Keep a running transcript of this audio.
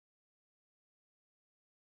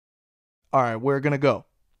All right, we're going to go.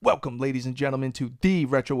 Welcome, ladies and gentlemen, to the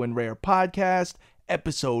Retro and Rare podcast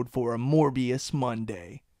episode for a Morbius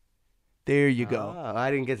Monday. There you go. I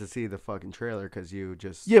didn't get to see the fucking trailer because you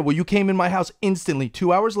just... Yeah, well, you came in my house instantly,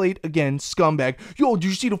 2 hours late, again, scumbag. Yo, did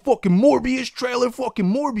you see the fucking Morbius trailer? Fucking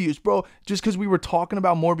Morbius, bro. Just because we were talking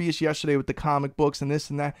about Morbius yesterday with the comic books and this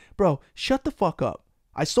and that. Bro, shut the fuck up.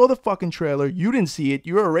 I saw the fucking trailer. You didn't see it.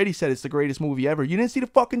 You already said it's the greatest movie ever. You didn't see the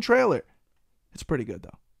fucking trailer. It's pretty good,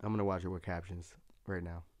 though. I'm going to watch it with captions right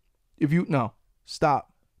now. No,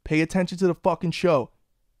 stop. Pay attention to the fucking show,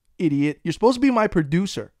 idiot. You're supposed to be my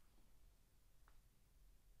producer.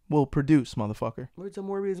 We'll produce, motherfucker. Well, it's a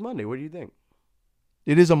Morbius Monday. What do you think?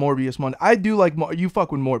 It is a Morbius Monday. I do like, you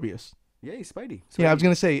fuck with Morbius. Yeah, he's Spidey. Yeah, I was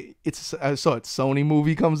going to say, I saw it, Sony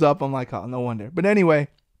movie comes up. I'm like, oh, no wonder. But anyway,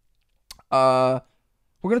 we're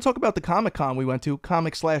going to talk about the Comic Con we went to,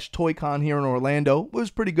 Comic/Toy Con here in Orlando. It was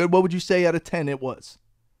pretty good. What would you say out of 10 it was?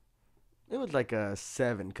 It was like a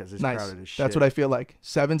 7 because it's nice. crowded as shit. That's what I feel like.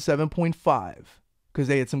 7.5. Because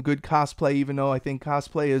they had some good cosplay, even though I think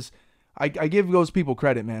cosplay is... I give those people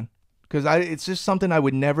credit, man. Because it's just something I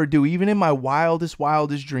would never do, even in my wildest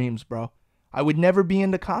dreams, bro. I would never be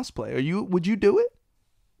into cosplay. Would you do it?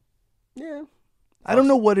 Yeah. I don't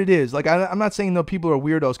know what it is. Like, I'm not saying that people are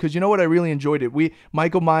weirdos, because you know what? I really enjoyed it.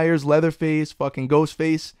 Michael Myers, Leatherface, fucking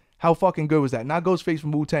Ghostface. How fucking good was that? Not Ghostface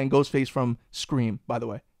from Wu-Tang, Ghostface from Scream, by the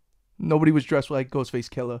way. Nobody was dressed like Ghostface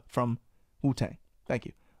Killer from Wu-Tang. Thank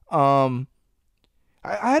you. I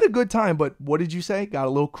had a good time, but what did you say? Got a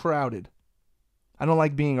little crowded. I don't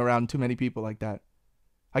like being around too many people like that.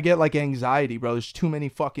 I get like anxiety, bro. There's too many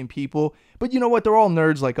fucking people. But you know what? They're all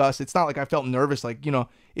nerds like us. It's not like I felt nervous. Like,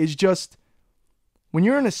 it's just when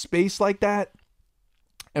you're in a space like that.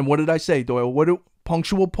 And what did I say, Doyle?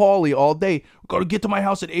 Punctual Paulie all day. Got to get to my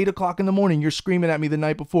house at 8 o'clock in the morning. You're screaming at me the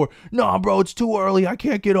night before. No, bro, it's too early. I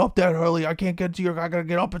can't get up that early. I can't get to your. I got to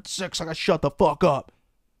get up at 6. I got to shut the fuck up.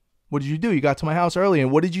 What did you do? You got to my house early,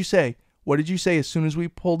 and what did you say? What did you say as soon as we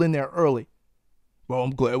pulled in there early? Well,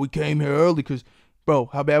 I'm glad we came here early because, bro,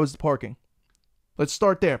 how bad was the parking? Let's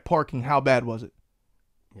start there. Parking, how bad was it?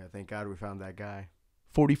 Yeah, thank God we found that guy.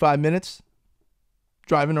 45 minutes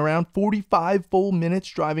driving around. 45 full minutes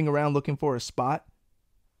driving around looking for a spot.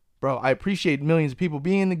 Bro, I appreciate millions of people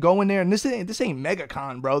going there. And this ain't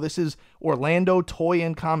MegaCon, bro. This is Orlando Toy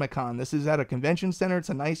and Comic Con. This is at a convention center. It's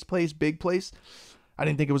a nice place, big place. I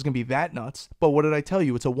didn't think it was going to be that nuts. But what did I tell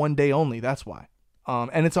you? It's a one day only. That's why.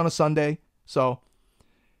 And it's on a Sunday. So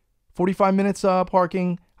 45 minutes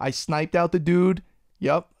parking. I sniped out the dude.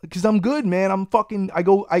 Yep. Because I'm good, man. I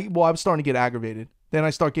was starting to get aggravated. Then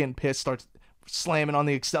I start getting pissed. Start slamming on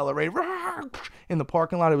the accelerator. In the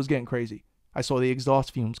parking lot, it was getting crazy. I saw the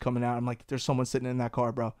exhaust fumes coming out. I'm like, there's someone sitting in that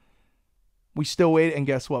car, bro. We still waited, and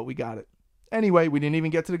guess what? We got it. Anyway, we didn't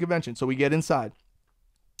even get to the convention, so we get inside.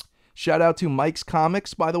 Shout out to Mike's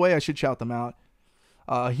Comics, by the way. I should shout them out.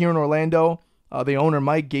 Here in Orlando, the owner,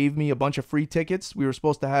 Mike, gave me a bunch of free tickets. We were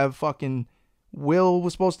supposed to have fucking... Will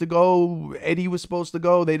was supposed to go. Eddie was supposed to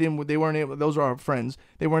go. They weren't able... Those are our friends.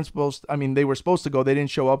 They were supposed to go. They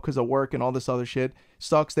didn't show up because of work and all this other shit.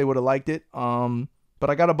 Sucks. They would have liked it. But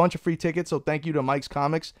I got a bunch of free tickets, so thank you to Mike's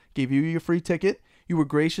Comics. Gave you your free ticket. You were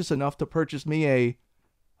gracious enough to purchase me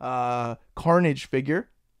a Carnage figure.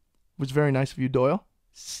 It was very nice of you, Doyle.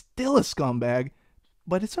 Still a scumbag,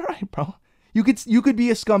 but it's all right, bro. You could be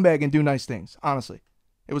a scumbag and do nice things, honestly.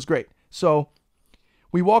 It was great. So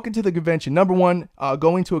we walk into the convention. Number one,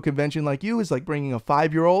 going to a convention like you is like bringing a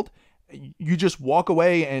 5-year-old. You just walk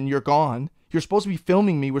away and you're gone. You're supposed to be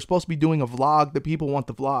filming me. We're supposed to be doing a vlog. The people want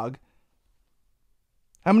the vlog.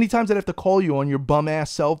 How many times did I have to call you on your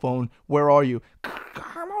bum-ass cell phone? Where are you? I'm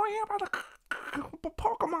over here by the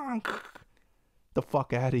Pokemon. The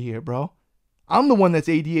fuck out of here, bro. I'm the one that's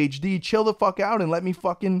ADHD. Chill the fuck out and let me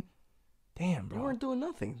fucking... Damn, bro. You weren't doing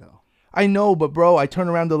nothing, though. I know, but bro, I turn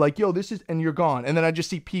around to like, yo, this is... And you're gone. And then I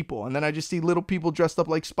just see people. And then I just see little people dressed up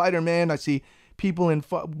like Spider-Man. I see people in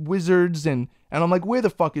wizards. And I'm like, where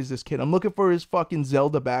the fuck is this kid? I'm looking for his fucking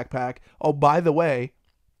Zelda backpack. Oh, by the way,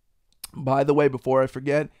 before I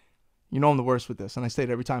forget, you know I'm the worst with this, and I say it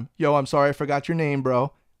every time. Yo, I'm sorry I forgot your name,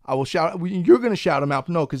 bro. I will shout. You're going to shout him out.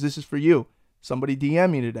 No, because this is for you. Somebody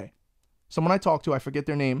DM me today. Someone I talked to, I forget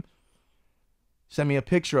their name, sent me a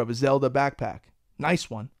picture of a Zelda backpack. Nice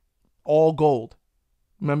one. All gold.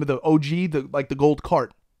 Remember the OG, the gold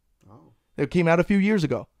cart? Oh. It came out a few years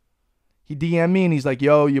ago. He DM'd me, and he's like,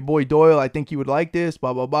 yo, your boy Doyle, I think you would like this,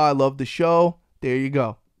 blah, blah, blah. I love the show. There you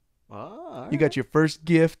go. You got your first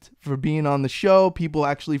gift for being on the show. People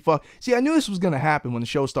actually fuck. See, I knew this was going to happen when the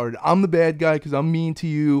show started. I'm the bad guy because I'm mean to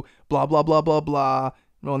you. Blah, blah, blah, blah, blah.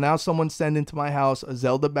 Well, now someone's sending to my house a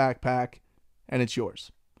Zelda backpack, and it's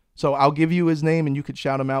yours. So I'll give you his name, and you could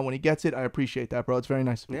shout him out when he gets it. I appreciate that, bro. It's very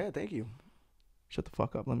nice of you. Yeah, thank you. Shut the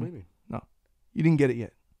fuck up. Let me. Maybe. No, you didn't get it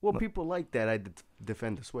yet. Well, people like that. I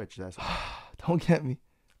defend the Switch. That's all. Don't get me,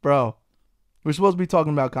 bro. We're supposed to be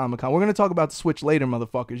talking about Comic-Con. We're gonna talk about the Switch later,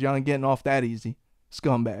 motherfuckers. Y'all ain't getting off that easy,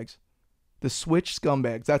 scumbags. The Switch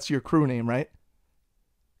scumbags. That's your crew name, right?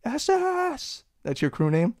 SS. That's your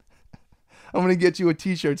crew name. I'm gonna get you a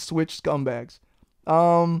T-shirt. Switch scumbags.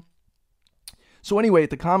 So anyway, at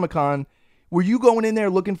the Comic-Con, were you going in there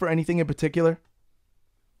looking for anything in particular?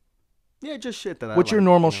 Yeah, just shit that I What's your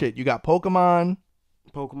normal shit? You got Pokemon.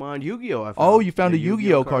 Pokemon, Yu-Gi-Oh! Oh, you found a Yeah,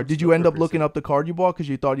 Yu-Gi-Oh card. Did you end up looking up? up the card you bought because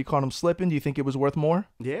you thought you caught him slipping? Do you think it was worth more?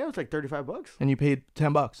 Yeah, it was like $35. And you paid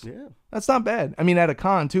 $10. Yeah. That's not bad. I mean, at a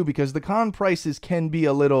con too, because the con prices can be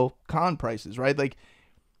a little con prices, right? Like,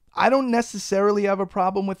 I don't necessarily have a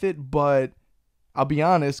problem with it, but I'll be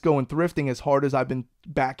honest, going thrifting as hard as I've been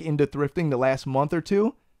back into thrifting the last month or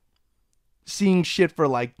two, seeing shit for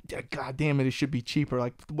like, God damn it should be cheaper.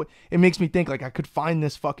 Like, it makes me think like I could find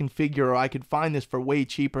this fucking figure or I could find this for way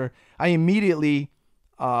cheaper. I immediately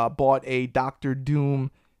bought a Doctor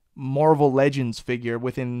Doom Marvel Legends figure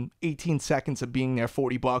within 18 seconds of being there,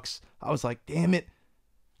 $40. I was like, damn it.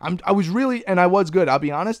 I was really, and I was good. I'll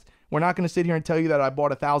be honest. We're not going to sit here and tell you that I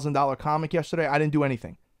bought a $1,000 comic yesterday. I didn't do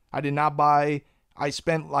anything. I did not buy. I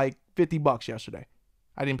spent like $50 yesterday.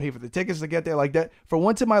 I didn't pay for the tickets to get there like that. For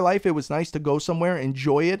once in my life, it was nice to go somewhere,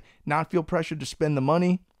 enjoy it, not feel pressured to spend the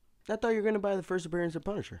money. I thought you were going to buy the first appearance of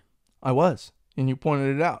Punisher. I was, and you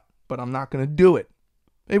pointed it out, but I'm not going to do it.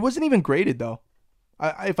 It wasn't even graded, though.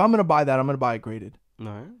 If I'm going to buy that, I'm going to buy it graded. All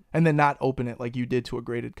right. And then not open it like you did to a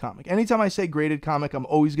graded comic. Anytime I say graded comic, I'm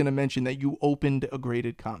always going to mention that you opened a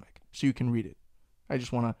graded comic so you can read it. I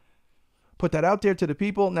just want to put that out there to the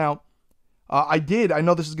people. Now, I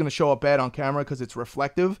know this is going to show up bad on camera because it's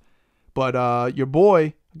reflective, but your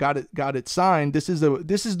boy got it signed. This is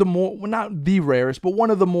the more, well, not the rarest, but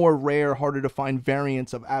one of the more rare, harder to find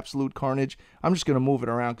variants of Absolute Carnage. I'm just going to move it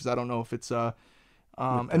around because I don't know if it's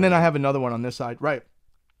and then I have another one on this side. Right.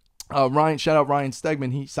 Ryan, shout out Ryan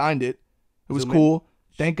Stegman. He signed it. It was cool.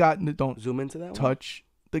 Thank God. Don't zoom into that touch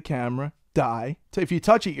the camera. Die. If you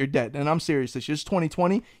touch it, you're dead. And I'm serious. This is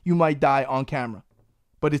 2020. You might die on camera.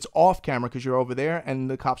 But it's off camera because you're over there and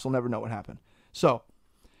the cops will never know what happened. So,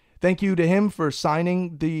 thank you to him for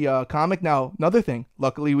signing the comic. Now, another thing.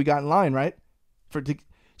 Luckily, we got in line, right?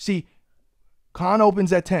 See, con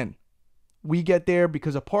opens at 10. We get there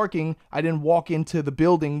because of parking. I didn't walk into the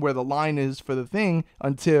building where the line is for the thing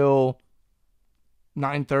until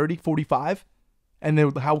 9:30, 45. And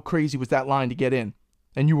then how crazy was that line to get in?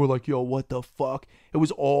 And you were like, yo, what the fuck? It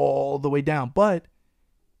was all the way down. But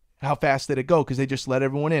how fast did it go? Because they just let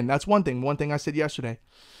everyone in. That's one thing. One thing I said yesterday.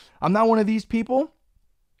 I'm not one of these people.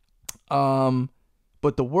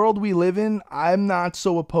 But the world we live in, I'm not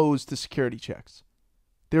so opposed to security checks.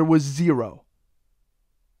 There was zero.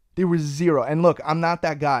 And look, I'm not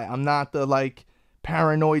that guy. I'm not the like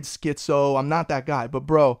paranoid schizo. I'm not that guy. But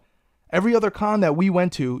bro, every other con that we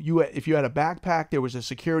went to, if you had a backpack, there was a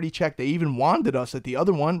security check. They even wanted us at the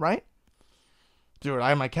other one, right? Dude, I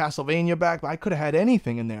had my Castlevania back, but I could have had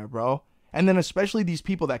anything in there, bro. And then especially these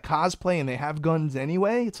people that cosplay and they have guns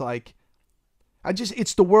anyway, it's like,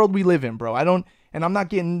 it's the world we live in, bro. And I'm not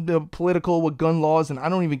getting political with gun laws, and I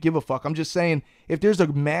don't even give a fuck. I'm just saying, if there's a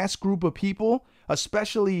mass group of people,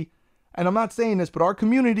 especially, and I'm not saying this, but our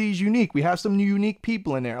community is unique. We have some unique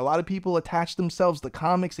people in there. A lot of people attach themselves to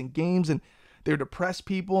comics and games, and they're depressed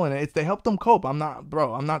people, and they help them cope. I'm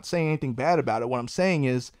not saying anything bad about it. What I'm saying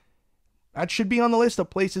is, that should be on the list of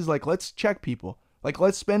places like, let's check people. Like,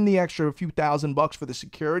 let's spend the extra few $1,000 for the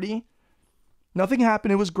security. Nothing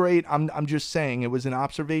happened. It was great. I'm just saying it was an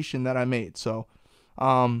observation that I made. So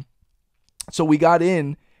we got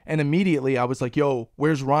in, and immediately I was like, yo,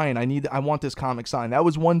 where's Ryan? I want this comic signed. That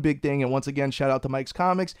was one big thing. And once again, shout out to Mike's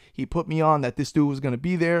Comics. He put me on that this dude was going to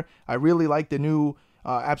be there. I really like the new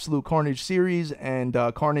Absolute Carnage series, and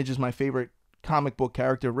Carnage is my favorite comic book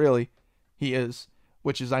character, really. He is.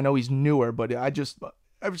 Which is, I know he's newer, but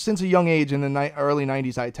ever since a young age in the early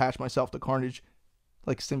 90s, I attached myself to Carnage,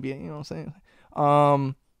 like symbiote, you know what I'm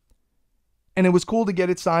saying? And it was cool to get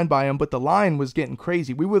it signed by him, but the line was getting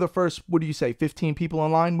crazy. We were the first, 15 people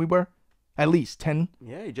in line we were? At least 10?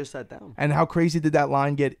 Yeah, you just sat down. And how crazy did that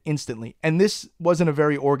line get instantly? And this wasn't a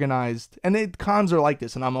very organized, and cons are like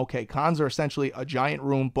this, and I'm okay. Cons are essentially a giant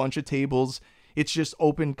room, bunch of tables. It's just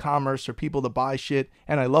open commerce for people to buy shit,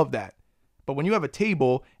 and I love that. But when you have a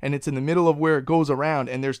table and it's in the middle of where it goes around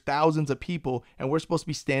and there's thousands of people and we're supposed to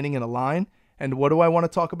be standing in a line, and what do I want to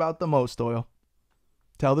talk about the most, Doyle?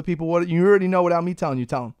 Tell the people what you already know without me telling you.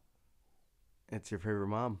 Tell them. It's your favorite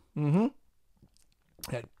mom. Mm-hmm.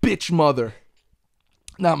 That bitch mother.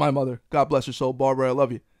 Not my mother. God bless her soul. Barbara, I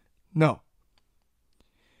love you. No.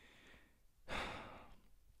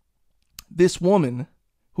 This woman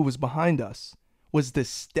who was behind us was the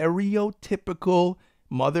stereotypical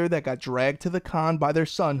mother that got dragged to the con by their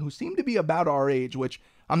son, who seemed to be about our age, which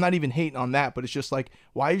I'm not even hating on that, but it's just like,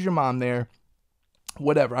 why is your mom there?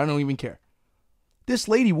 Whatever. I don't even care. This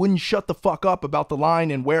lady wouldn't shut the fuck up about the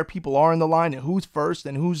line and where people are in the line and who's first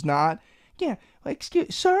and who's not. Yeah, like,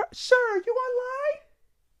 excuse, sir, you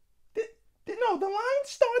online? No, the line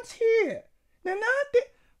starts here. They're not there.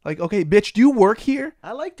 Like, okay, bitch, do you work here?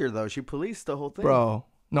 I liked her, though. She policed the whole thing. Bro,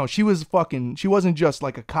 no, she wasn't just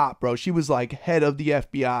like a cop, bro. She was like head of the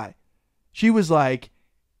FBI. She was like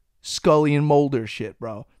Scully and Mulder shit,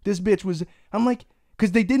 bro. This bitch was, I'm like,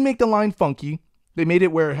 because they did make the line funky. They made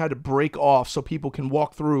it where it had to break off so people can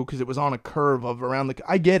walk through because it was on a curve of around the,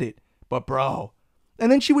 I get it, but bro.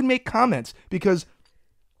 And then she would make comments because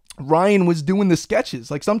Ryan was doing the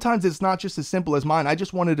sketches. Like sometimes it's not just as simple as mine. I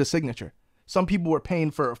just wanted a signature. Some people were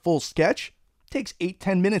paying for a full sketch. It takes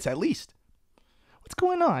 8-10 minutes at least. What's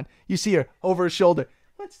going on? You see her over her shoulder.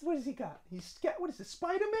 What has he got? What is this,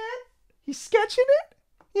 Spider-Man? He's sketching it?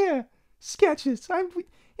 Yeah, sketches. I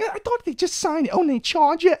thought they just signed it. Oh, and they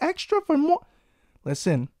charge you extra for more.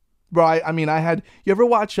 Listen, bro, I had, you ever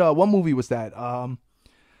watch, what movie was that?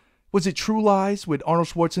 Was it True Lies with Arnold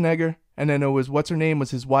Schwarzenegger? And then it was, what's her name,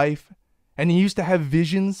 was his wife? And he used to have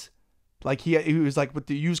visions. Like he was like with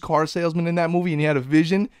the used car salesman in that movie, and he had a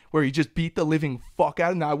vision where he just beat the living fuck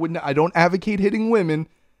out. Now I don't advocate hitting women.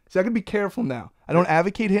 So I gotta be careful now. I don't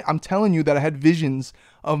advocate I'm telling you that I had visions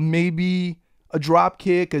of maybe a drop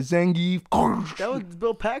kick, a Zangief. That was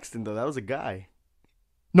Bill Paxton, though. That was a guy.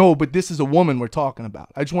 No, but this is a woman we're talking about.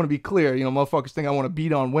 I just want to be clear. You know, motherfuckers think I want to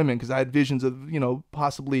beat on women because I had visions of, you know,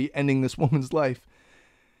 possibly ending this woman's life.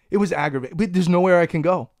 It was aggravating. But there's nowhere I can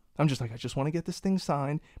go. I'm just like, I just want to get this thing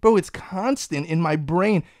signed. Bro, it's constant in my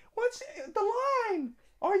brain. What's the line?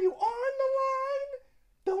 Are you on the line?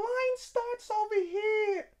 The line starts over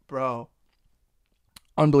here. Bro.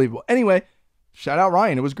 Unbelievable. Anyway, shout out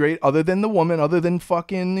Ryan. It was great. Other than the woman, other than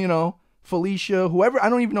fucking, you know, Felicia, whoever. I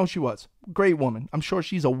don't even know who she was. Great woman. I'm sure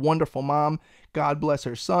she's a wonderful mom. God bless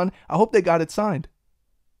her son. I hope they got it signed.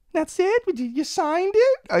 That's it? You signed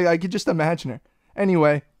it? I could just imagine her.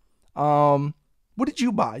 Anyway, what did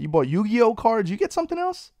you buy? You bought Yu-Gi-Oh cards? You get something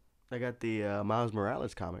else? I got the Miles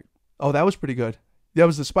Morales comic. Oh, that was pretty good. That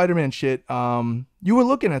was the Spider-Man shit. You were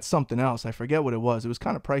looking at something else. I forget what it was. It was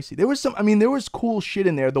kind of pricey. There was cool shit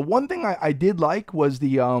in there. The one thing I did like was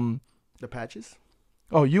the patches?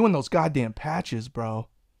 Oh, you and those goddamn patches, bro.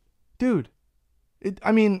 Dude.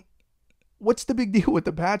 What's the big deal with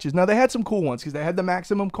the patches? Now, they had some cool ones because they had the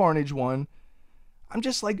Maximum Carnage one. I'm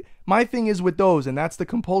just like, my thing is with those, and that's the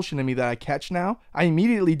compulsion in me that I catch now. I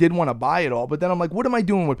immediately did want to buy it all, but then I'm like, what am I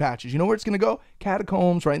doing with patches? You know where it's going to go?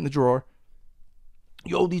 Catacombs, right in the drawer.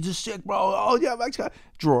 Yo, these are sick, bro. Oh, yeah,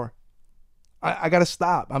 drawer. I got to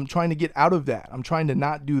stop. I'm trying to get out of that. I'm trying to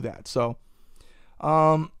not do that. So,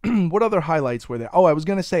 what other highlights were there? Oh, I was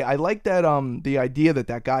going to say, I like that, the idea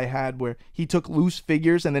that guy had where he took loose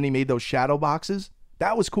figures and then he made those shadow boxes.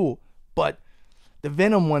 That was cool. But the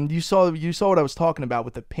Venom one, you saw what I was talking about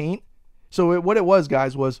with the paint. So what it was,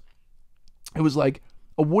 guys, was it was like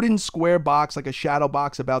a wooden square box, like a shadow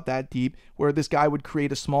box about that deep, where this guy would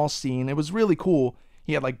create a small scene. It was really cool.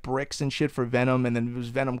 He had like bricks and shit for Venom, and then it was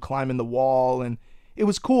Venom climbing the wall, and it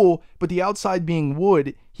was cool. But the outside being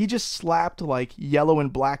wood, he just slapped like yellow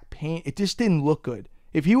and black paint. It just didn't look good.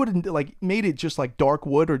 If he would have like made it just like dark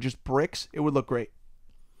wood or just bricks, it would look great.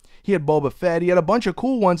 He had Boba Fett. He had a bunch of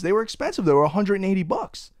cool ones. They were expensive. They were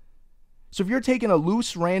 $180. So if you're taking a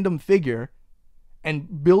loose random figure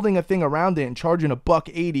and building a thing around it and charging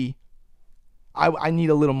 $180, I need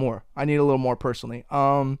a little more. I need a little more personally.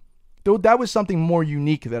 Though that was something more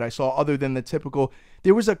unique that I saw other than the typical.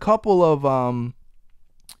 There was a couple of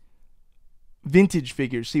vintage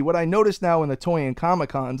figures. See, what I noticed now in the toy and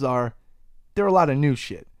Comic-Cons are there are a lot of new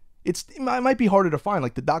shit. It might be harder to find.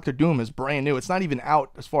 Like the Doctor Doom is brand new. It's not even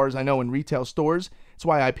out as far as I know in retail stores. That's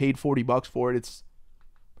why I paid $40 for it.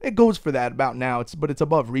 It goes for that about now. But it's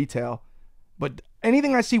above retail. But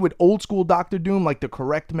anything I see with old school Doctor Doom, like the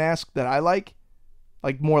correct mask that I like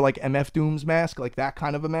more like MF Doom's mask, like that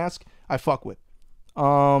kind of a mask, I fuck with.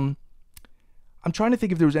 I'm trying to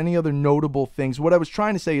think if there was any other notable things. What I was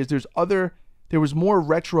trying to say is there was more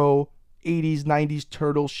retro 80s, 90s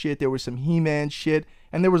turtle shit. There was some He-Man shit.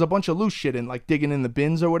 And there was a bunch of loose shit in, like digging in the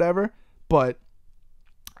bins or whatever. But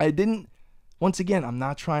I didn't once again, I'm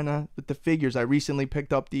not trying to with the figures. I recently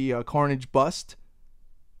picked up the Carnage bust,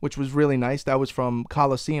 which was really nice. That was from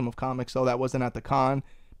Coliseum of Comics, so that wasn't at the con,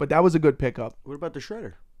 but that was a good pickup. What about the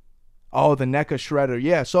Shredder? Oh, the NECA Shredder.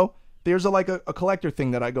 Yeah, so there's a collector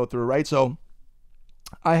thing that I go through, right? So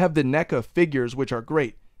I have the NECA figures, which are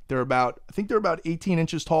great. I think they're about 18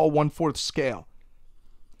 inches tall, 1/4 scale.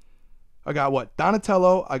 I got what?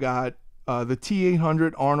 Donatello. I got the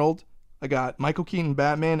T-800 Arnold. I got Michael Keaton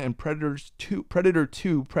Batman and Predator 2,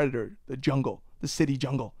 the jungle, the city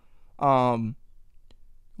jungle. Love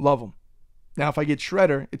them. Now, if I get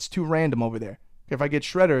Shredder, it's too random over there. If I get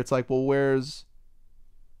Shredder, it's like, well, where's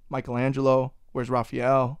Michelangelo? Where's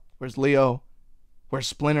Raphael? Where's Leo? Where's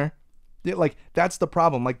Splinter? Yeah, like, that's the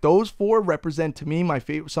problem. Like, those four represent to me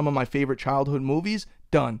some of my favorite childhood movies.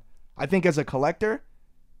 Done. I think as a collector,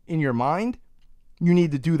 in your mind, you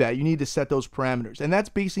need to do that. You need to set those parameters. And that's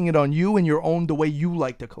basing it on you and the way you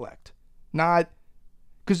like to collect. Not,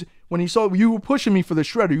 because when you were pushing me for the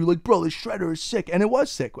Shredder, you were like, bro, the Shredder is sick. And it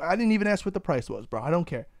was sick. I didn't even ask what the price was, bro. I don't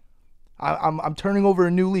care. I'm turning over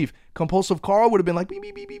a new leaf. Compulsive Carl would have been like, beep,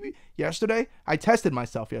 beep, beep, beep, beep. Yesterday, I tested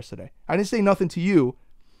myself yesterday. I didn't say nothing to you,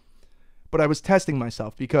 but I was testing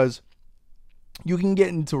myself because you can get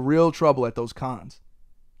into real trouble at those cons.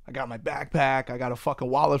 I got my backpack. I got a fucking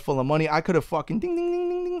wallet full of money. I could have fucking ding, ding, ding,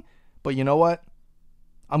 ding, ding. But you know what?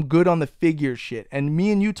 I'm good on the figure shit. And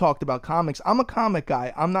me and you talked about comics. I'm a comic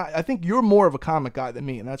guy. I think you're more of a comic guy than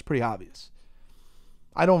me, and that's pretty obvious.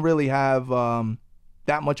 I don't really have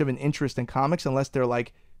that much of an interest in comics unless they're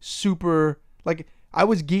like super, like I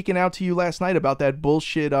was geeking out to you last night about that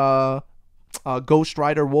bullshit Ghost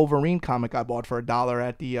Rider Wolverine comic I bought for $1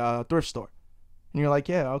 at the thrift store. And you're like,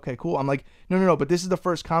 yeah, okay, cool. I'm like, no, but this is the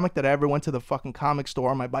first comic that I ever went to the fucking comic store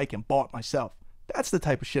on my bike and bought myself. That's the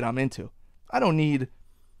type of shit I'm into.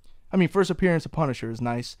 First appearance of Punisher is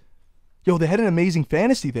nice. Yo, they had an Amazing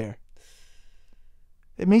Fantasy there.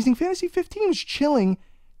 Amazing Fantasy 15 was chilling.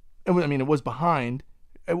 It was behind.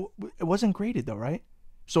 It wasn't graded though, right?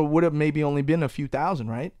 So it would have maybe only been a few thousand,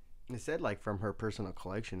 right? It said like from her personal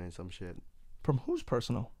collection and some shit. From whose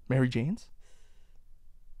personal? Mary Jane's?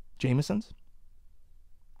 Jameson's?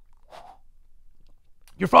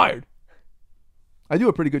 You're fired. I do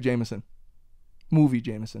a pretty good Jameson. Movie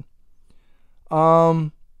Jameson.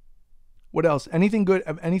 What else? Anything good?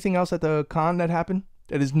 Anything else at the con that happened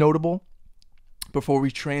that is notable before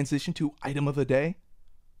we transition to item of the day?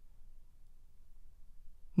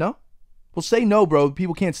 No? Well, say no, bro.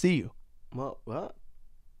 People can't see you. Well, what?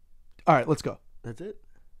 All right, let's go. That's it?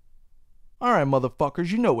 All right,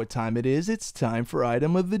 motherfuckers, you know what time it is. It's time for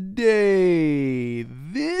item of the day.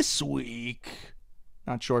 This week,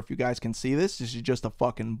 not sure if you guys can see this. This is just a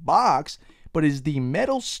fucking box, but is the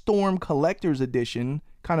Metal Storm Collector's Edition,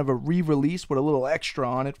 kind of a re-release with a little extra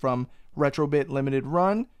on it from Retrobit Limited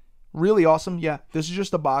Run. Really awesome. Yeah, this is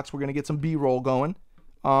just a box. We're going to get some B-roll going.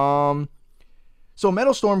 So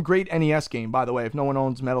Metal Storm, great NES game, by the way. If no one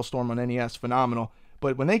owns Metal Storm on NES, phenomenal.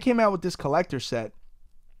 But when they came out with this collector set,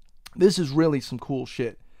 this is really some cool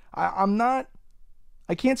shit. I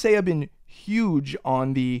can't say I've been huge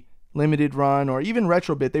on the Limited Run or even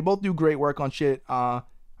Retrobit. They both do great work on shit. I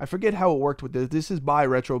forget how it worked with this. This is by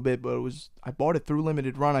Retrobit, but I bought it through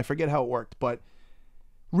Limited Run. I forget how it worked, but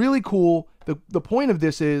really cool. The point of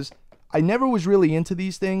this is I never was really into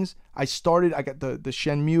these things. I got the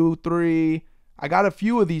Shenmue 3. I got a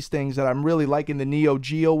few of these things that I'm really liking. The Neo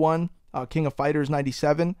Geo one, King of Fighters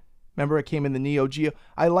 97. Remember, it came in the Neo Geo.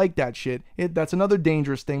 I like that shit. That's another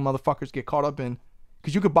dangerous thing motherfuckers get caught up in.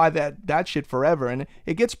 Because you could buy that shit forever. And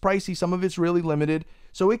it gets pricey. Some of it's really limited.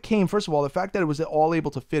 So it came, first of all, the fact that it was all able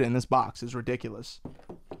to fit in this box is ridiculous.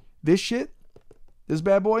 This shit, this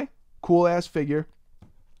bad boy, cool-ass figure.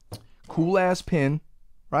 Cool-ass pin,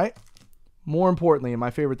 right? More importantly, and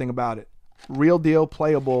my favorite thing about it, real deal,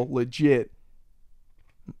 playable, legit.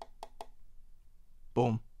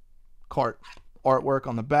 Boom. Cart. Artwork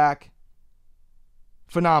on the back.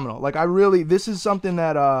 Phenomenal. Like, this is something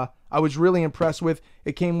that I was really impressed with.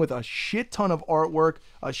 It came with a shit ton of artwork,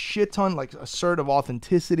 a shit ton, like, assert of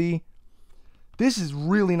authenticity. This is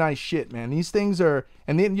really nice shit, man. These things are,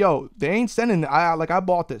 and then, they ain't sending, I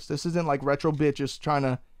bought this. This isn't like Retrobit just trying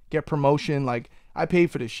to get promotion. Like, I paid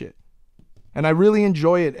for this shit. And I really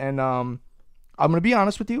enjoy it. And I'm going to be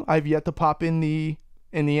honest with you. I've yet to pop in the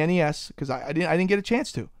NES because I didn't get a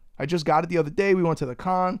chance to. I just got it the other day. We went to the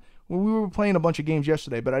con. We were playing a bunch of games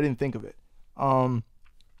yesterday, but I didn't think of it.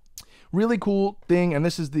 Really cool thing, and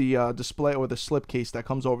this is the display or the slipcase that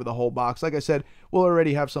comes over the whole box. Like I said, we'll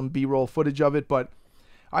already have some B-roll footage of it, but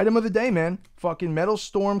Item of the day, man. Fucking Metal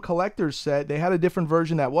Storm collector's set. They had a different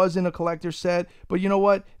version that was in a collector's set. But you know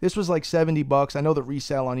what? This was like $70. I know the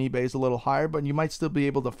resale on eBay is a little higher, but you might still be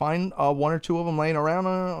able to find one or two of them laying around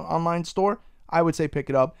on an online store. I would say pick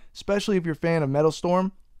it up, especially if you're a fan of Metal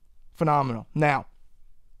Storm. Phenomenal. Now,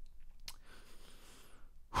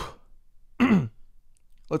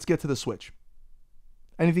 let's get to the Switch.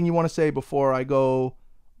 Anything you want to say before I go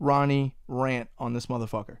Ronnie rant on this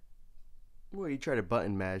motherfucker? Well, you try to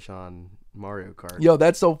button mash on Mario Kart. Yo,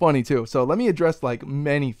 that's so funny too. So let me address like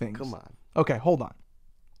many things. Come on. Okay, hold on.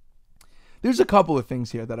 There's a couple of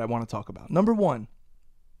things here that I want to talk about. Number one,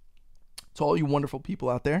 to all you wonderful people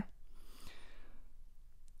out there,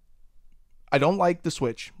 I don't like the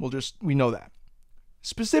Switch. We know that.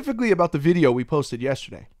 Specifically about the video we posted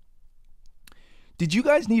yesterday. Did you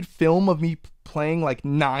guys need film of me playing like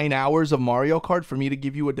 9 hours of Mario Kart for me to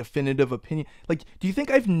give you a definitive opinion? Like, do you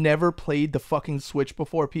think I've never played the fucking Switch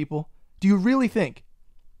before, people? Do you really think?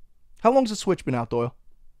 How long's the Switch been out, Doyle?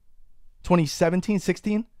 2017,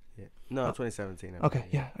 16? Yeah. No, 2017. Okay,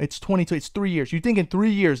 yeah. It's 22. It's 3 years. You think in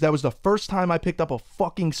 3 years that was the first time I picked up a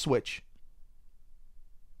fucking Switch?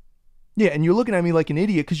 Yeah, and you're looking at me like an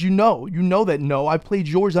idiot because you know that no, I played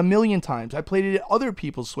yours a million times. I played it at other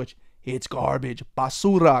people's Switch. It's garbage.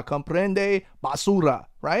 Basura. Comprende? Basura.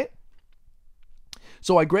 Right?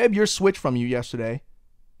 So I grabbed your Switch from you yesterday.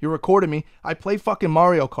 You recorded me. I play fucking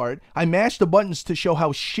Mario Kart. I mashed the buttons to show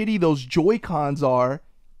how shitty those Joy-Cons are.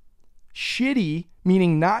 Shitty,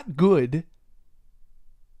 meaning not good.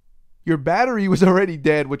 Your battery was already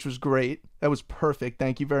dead, which was great. That was perfect.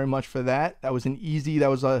 Thank you very much for that. That was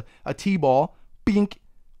a T-ball. Bink.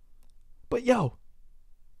 But yo,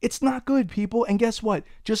 it's not good, people. And guess what?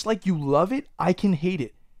 Just like you love it, I can hate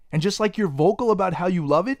it. And just like you're vocal about how you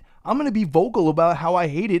love it, I'm going to be vocal about how I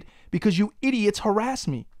hate it because you idiots harass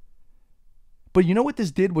me. But you know what this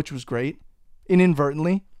did, which was great?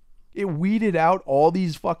 Inadvertently, it weeded out all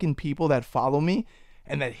these fucking people that follow me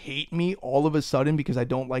and that hate me all of a sudden because I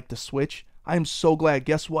don't like the Switch. I am so glad.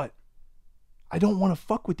 Guess what? I don't want to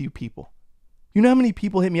fuck with you people. You know how many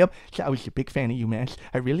people hit me up? I was a big fan of you, man.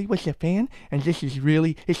 I really was a fan, and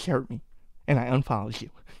it's hurt me. And I unfollowed you.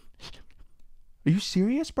 Are you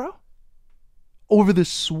serious, bro? Over the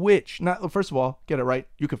Switch. Not, first of all, get it right.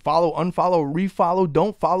 You can follow, unfollow, refollow,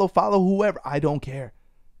 don't follow, follow whoever. I don't care.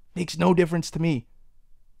 Makes no difference to me.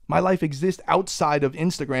 My life exists outside of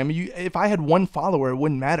Instagram. If I had one follower, it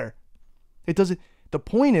wouldn't matter. It doesn't. The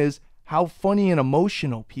point is how funny and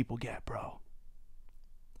emotional people get, bro.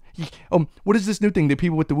 What is this new thing? The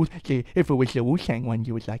people with the Wu? If it was the Wu-Tang one,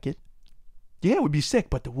 you would like it. Yeah, it would be sick,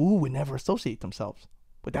 but the Wu would never associate themselves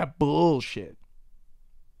with that bullshit.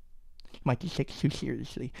 Mikey takes it too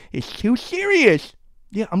seriously. It's too serious.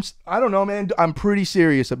 Yeah, I don't know, man. I'm pretty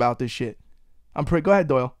serious about this shit. Go ahead,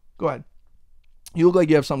 Doyle. Go ahead. You look like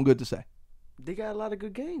you have something good to say. They got a lot of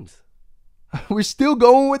good games. We're still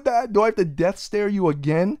going with that? Do I have to death stare you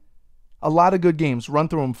again? A lot of good games. Run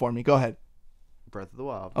through them for me. Go ahead. Breath of the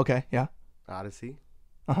Wild. Okay, yeah. Odyssey.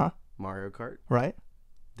 Uh-huh. Mario Kart. Right.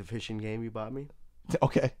 The fishing game you bought me.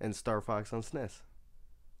 Okay. And Star Fox on SNES.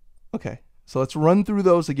 Okay. So let's run through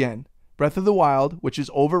those again. Breath of the Wild, which is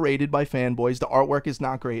overrated by fanboys. The artwork is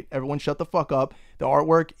not great. Everyone shut the fuck up. The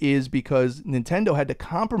artwork is because Nintendo had to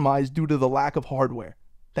compromise due to the lack of hardware.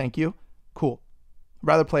 Thank you. Cool. I'd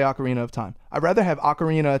rather play Ocarina of Time. I'd rather have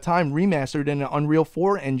Ocarina of Time remastered in an Unreal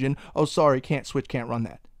 4 engine. Oh, sorry, Switch can't run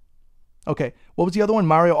that. Okay, what was the other one?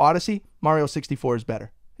 Mario Odyssey? Mario 64 is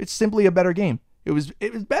better. It's simply a better game. It was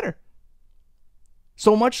better.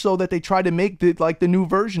 So much so that they tried to make the new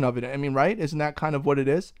version of it. I mean, right? Isn't that kind of what it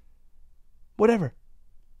is? Whatever.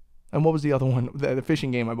 And what was the other one? The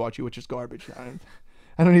fishing game I bought you, which is garbage.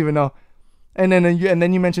 I don't even know. And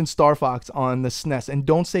then you mentioned Star Fox on the SNES. And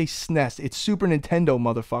don't say SNES. It's Super Nintendo,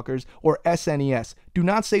 motherfuckers. Or SNES. Do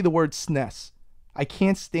not say the word SNES. I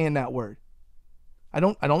can't stand that word. I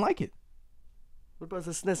don't like it. What about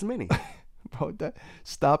the SNES Mini? Bro,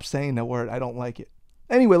 stop saying that word. I don't like it.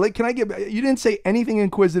 Anyway, you didn't say anything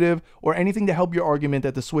inquisitive or anything to help your argument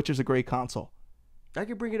that the Switch is a great console. I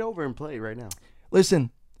could bring it over and play right now.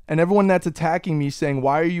 Listen, and everyone that's attacking me saying,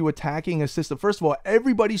 why are you attacking a system? First of all,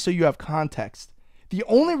 everybody, so you have context. The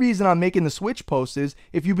only reason I'm making the Switch post is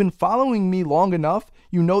if you've been following me long enough,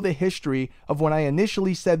 you know the history of when I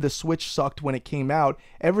initially said the Switch sucked when it came out.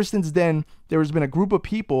 Ever since then, there has been a group of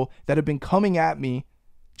people that have been coming at me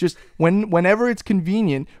just whenever it's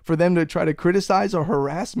convenient for them to try to criticize or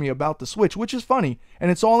harass me about the Switch, which is funny. And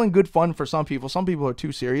it's all in good fun for some people. Some people are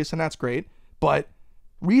too serious, and that's great. But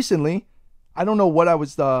recently, I don't know what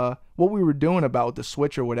we were doing about the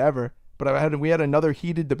Switch or whatever, But we had another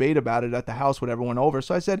heated debate about it at the house when everyone over.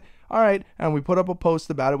 So I said, all right. And we put up a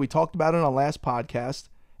post about it. We talked about it on our last podcast.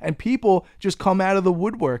 And people just come out of the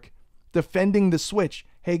woodwork defending the Switch.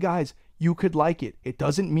 Hey, guys, you could like it. It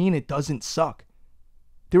doesn't mean it doesn't suck.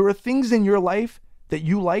 There are things in your life that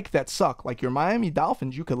you like that suck. Like your Miami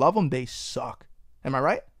Dolphins, you could love them. They suck. Am I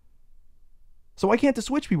right? So why can't the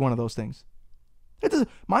Switch be one of those things?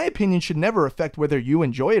 My opinion should never affect whether you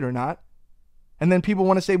enjoy it or not. And then people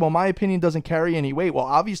want to say, well, my opinion doesn't carry any weight. Well,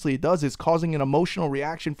 obviously it does. It's causing an emotional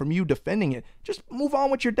reaction from you defending it. Just move on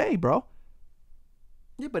with your day, bro.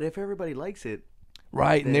 Yeah, but if everybody likes it.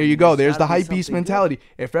 Right, and there you go. There's the gotta be hype beast something mentality.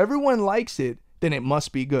 If everyone likes it, then it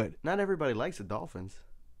must be good. Not everybody likes the Dolphins.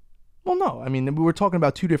 Well, no. I mean, we were talking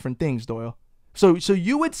about two different things, Doyle. So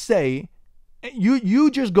you would say, you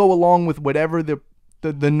just go along with whatever the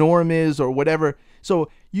norm is or whatever. So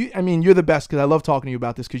you're the best because I love talking to you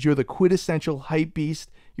about this because you're the quintessential hype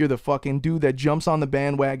beast. You're the fucking dude that jumps on the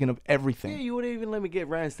bandwagon of everything. Yeah, you wouldn't even let me get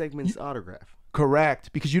Ryan Stegman's autograph.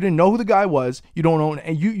 Correct, because you didn't know who the guy was. You don't own,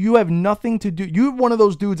 and you have nothing to do. You're one of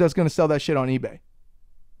those dudes that's going to sell that shit on eBay.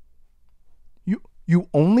 You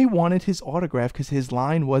only wanted his autograph because his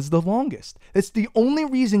line was the longest. That's the only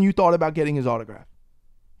reason you thought about getting his autograph.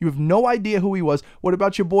 You have no idea who he was. What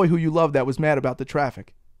about your boy who you love that was mad about the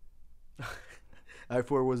traffic?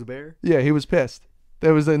 I4 was a bear? Yeah, he was pissed.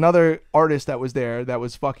 There was another artist that was there that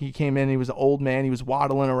was fucking, he came in, he was an old man, he was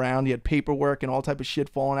waddling around, he had paperwork and all type of shit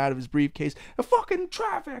falling out of his briefcase. The fucking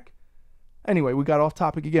traffic! Anyway, we got off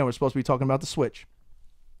topic again. We're supposed to be talking about the Switch.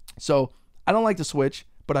 So, I don't like the Switch,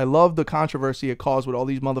 but I love the controversy it caused with all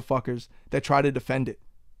these motherfuckers that try to defend it.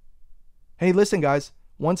 Hey, listen guys,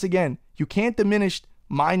 once again, you can't diminish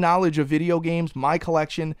my knowledge of video games, my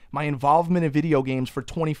collection, my involvement in video games for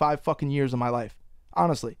 25 fucking years of my life.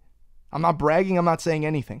 Honestly. I'm not bragging. I'm not saying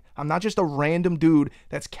anything. I'm not just a random dude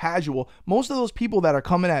that's casual. Most of those people that are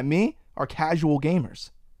coming at me are casual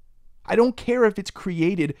gamers. I don't care if it's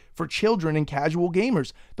created for children and casual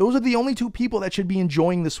gamers. Those are the only two people that should be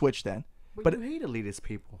enjoying the Switch then. But you hate elitist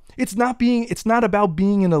people. It's not about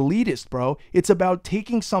being an elitist, bro. It's about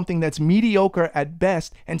taking something that's mediocre at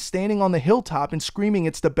best and standing on the hilltop and screaming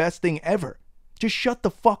it's the best thing ever. Just shut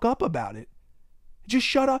the fuck up about it. Just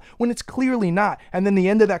shut up when it's clearly not. And then the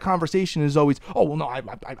end of that conversation is always, oh, well, no,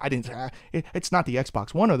 I didn't. It's not the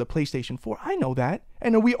Xbox One or the PlayStation 4. I know that.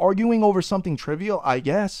 And are we arguing over something trivial? I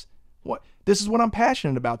guess. What? This is what I'm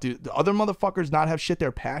passionate about. Do the other motherfuckers not have shit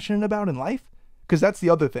they're passionate about in life? Because that's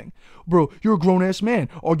the other thing. Bro, you're a grown-ass man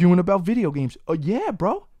arguing about video games. Yeah,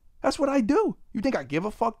 bro. That's what I do. You think I give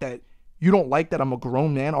a fuck that you don't like that I'm a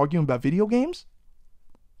grown man arguing about video games?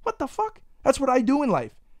 What the fuck? That's what I do in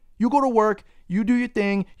life. You go to work, you do your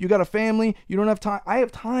thing, you got a family, you don't have time. I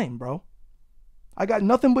have time, bro. I got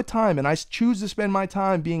nothing but time, and I choose to spend my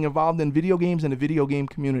time being involved in video games and the video game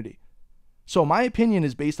community. So my opinion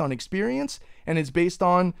is based on experience, and it's based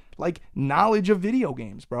on, like, knowledge of video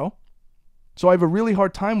games, bro. So I have a really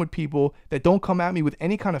hard time with people that don't come at me with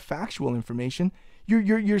any kind of factual information. You're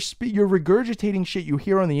regurgitating shit you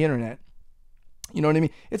hear on the internet. You know what I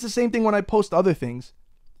mean? It's the same thing when I post other things.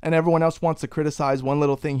 And everyone else wants to criticize one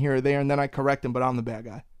little thing here or there, and then I correct them, but I'm the bad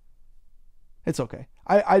guy. It's okay.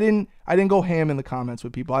 I didn't go ham in the comments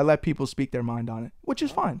with people. I let people speak their mind on it, which is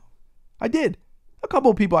fine. I did. A couple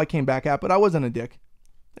of people I came back at, but I wasn't a dick.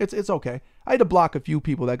 It's okay. I had to block a few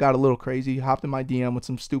people that got a little crazy, hopped in my DM with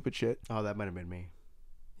some stupid shit. Oh, that might have been me.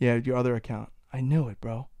 Yeah, your other account. I knew it,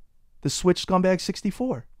 bro. The Switch Scumbag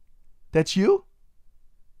 64. That's you?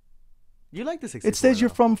 You like the 64. It says though. you're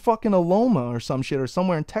from fucking Aloma or some shit or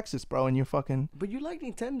somewhere in Texas, bro, and you're fucking... But you like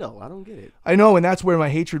Nintendo. I don't get it. I know, and that's where my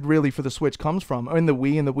hatred really for the Switch comes from. And the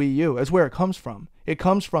Wii and the Wii U. That's where it comes from. It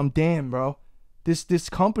comes from, damn, bro. This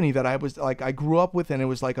company that I grew up with and it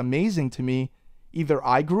was like amazing to me. Either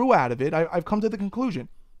I grew out of it. I've come to the conclusion.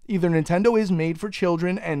 Either Nintendo is made for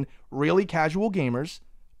children and really casual gamers,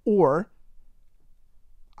 or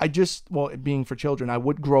being for children, I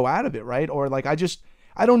would grow out of it, right? Or like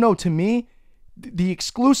I don't know. To me, the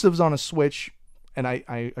exclusives on a Switch, and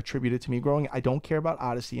I attribute it to me growing, I don't care about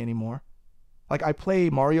Odyssey anymore. Like, I play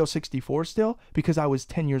Mario 64 still because I was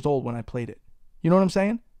 10 years old when I played it. You know what I'm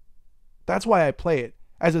saying? That's why I play it.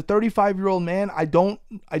 As a 35-year-old man, I don't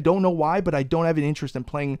know why, but I don't have an interest in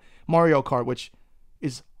playing Mario Kart, which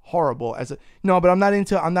is horrible. But I'm not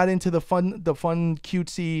into the fun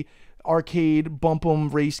cutesy arcade bump 'em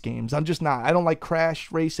race games. I'm just not. I don't like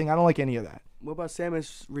Crash racing. I don't like any of that. What about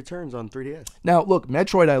Samus Returns on 3DS? Now, look,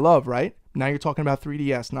 Metroid I love, right? Now you're talking about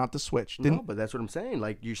 3DS, not the Switch. No, but that's what I'm saying.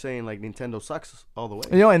 Like, you're saying, like, Nintendo sucks all the way.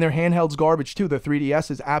 You know, and their handheld's garbage too. The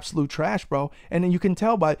 3DS is absolute trash, bro. And then you can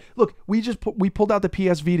tell by, look, we pulled out the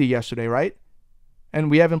PS Vita yesterday, right?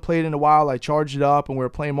 And we haven't played in a while. I charged it up, and we were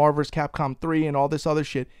playing Marvel vs. Capcom 3 and all this other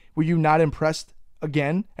shit. Were you not impressed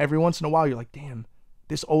again? Every once in a while, you're like, damn,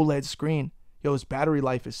 this OLED screen. Yo, his battery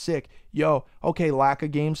life is sick. Yo, okay, lack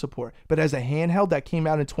of game support. But as a handheld that came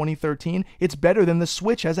out in 2013, it's better than the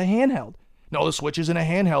Switch as a handheld. No, the Switch isn't a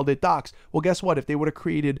handheld, it docks. Well, guess what? If they would have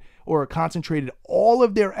created or concentrated all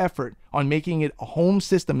of their effort on making it a home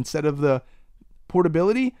system instead of the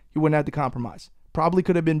portability, you wouldn't have to compromise. Probably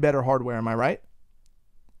could have been better hardware, am I right?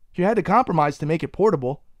 If you had to compromise to make it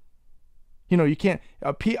portable, you know, you can't,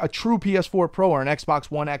 a true PS4 Pro or an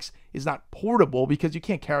Xbox One X is not portable because you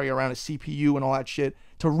can't carry around a CPU and all that shit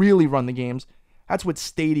to really run the games. That's what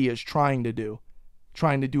Stadia is trying to do.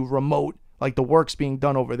 Trying to do remote, like the work's being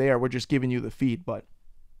done over there. We're just giving you the feed, but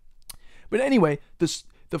anyway,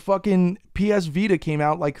 the fucking PS Vita came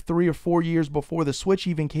out like 3 or 4 years before the Switch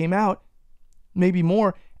even came out, maybe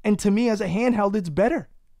more. And to me, as a handheld, it's better.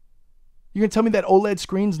 You're going to tell me that OLED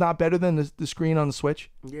screen's not better than the screen on the Switch?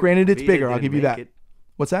 Yeah, granted, it's bigger. I'll give you that.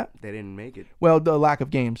 What's that? They didn't make it. Well, the lack of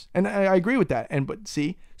games. And I agree with that. But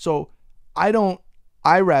see, so I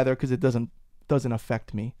rather, because it doesn't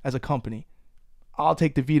affect me as a company, I'll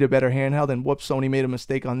take the Vita better handheld and whoops, Sony made a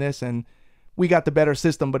mistake on this and we got the better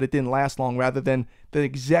system, but it didn't last long, rather than the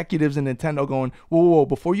executives in Nintendo going, whoa,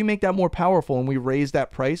 before you make that more powerful and we raise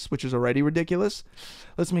that price, which is already ridiculous,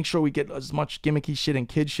 let's make sure we get as much gimmicky shit and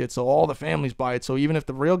kid shit so all the families buy it. So even if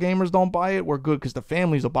the real gamers don't buy it, we're good because the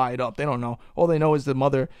families will buy it up. They don't know. All they know is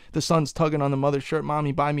the son's tugging on the mother's shirt,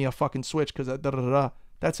 mommy, buy me a fucking Switch because da-da-da-da.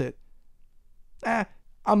 That's it.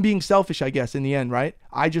 I'm being selfish, I guess, in the end, right?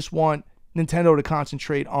 I just want Nintendo to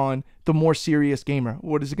concentrate on the more serious gamer.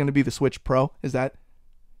 What is it going to be? The Switch Pro? Is that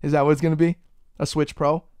what it's going to be? A Switch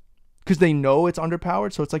Pro? Because they know it's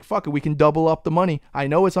underpowered, so it's like, fuck it, we can double up the money. I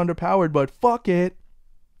know it's underpowered, but fuck it.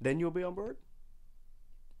 Then you'll be on board?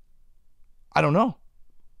 I don't know.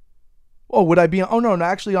 Oh, would I be? Oh, no,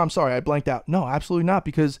 actually, I'm sorry, I blanked out. No, absolutely not,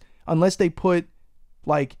 because unless they put,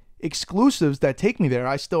 like, exclusives that take me there,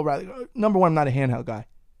 I still rather, number one, I'm not a handheld guy.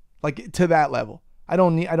 Like, to that level. I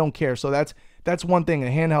don't care. So that's one thing, a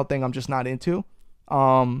handheld thing I'm just not into.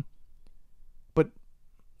 But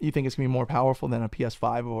you think it's gonna be more powerful than a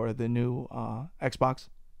PS5 or the new Xbox?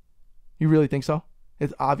 You really think so?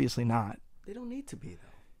 It's obviously not. They don't need to be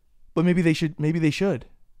though. But maybe they should.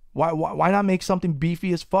 Why not make something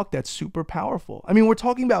beefy as fuck that's super powerful? I mean, we're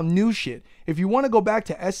talking about new shit. If you want to go back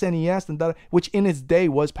to SNES and which in its day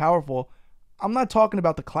was powerful, I'm not talking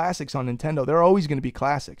about the classics on Nintendo. They're always going to be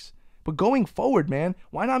classics. But going forward, man,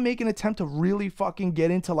 why not make an attempt to really fucking get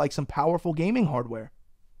into like some powerful gaming hardware?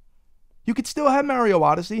 You could still have Mario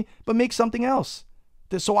Odyssey, but make something else.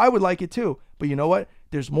 So I would like it too. But you know what?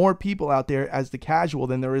 There's more people out there as the casual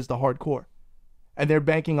than there is the hardcore. And they're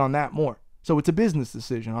banking on that more. So it's a business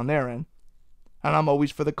decision on their end. And I'm always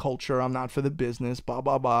for the culture. I'm not for the business. Blah,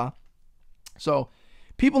 blah, blah. So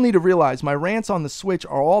people need to realize my rants on the Switch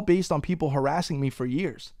are all based on people harassing me for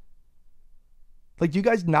years. Like, do you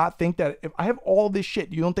guys not think that if I have all this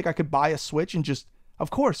shit, you don't think I could buy a Switch and just,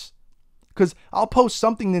 of course. Because I'll post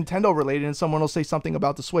something Nintendo related and someone will say something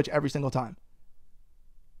about the Switch every single time.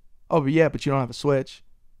 Oh, but yeah, but you don't have a Switch.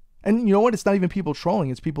 And you know what? It's not even people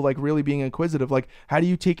trolling. It's people like really being inquisitive. Like, how do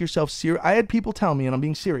you take yourself serious? I had people tell me, and I'm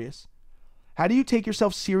being serious. How do you take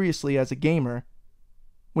yourself seriously as a gamer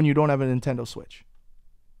when you don't have a Nintendo Switch?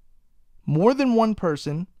 More than one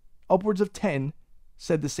person, upwards of 10,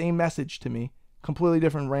 said the same message to me. Completely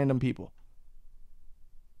different random people.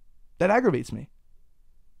 That aggravates me.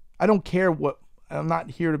 I don't care what, I'm not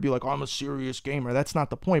here to be like, oh, I'm a serious gamer. That's not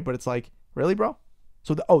the point, but it's like, really, bro?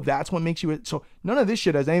 So, that's what makes you, so none of this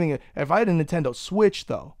shit has anything, if I had a Nintendo Switch,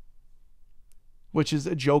 though, which is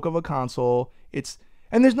a joke of a console,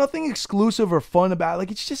 and there's nothing exclusive or fun about it, like,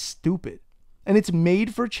 it's just stupid. And it's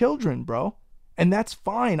made for children, bro. And that's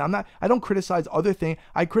fine. I don't criticize other things.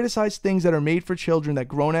 I criticize things that are made for children that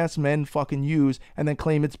grown-ass men fucking use and then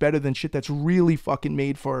claim it's better than shit that's really fucking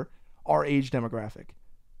made for our age demographic.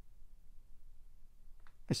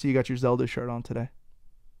 I see you got your Zelda shirt on today.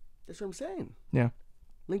 That's what I'm saying. Yeah.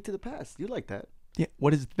 Link to the Past. You like that. Yeah.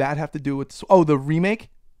 What does that have to do with... Oh, the remake?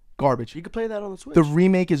 Garbage. You could play that on the Switch. The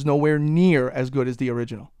remake is nowhere near as good as the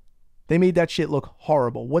original. They made that shit look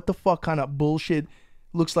horrible. What the fuck kind of bullshit...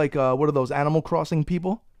 Looks like, what are those, Animal Crossing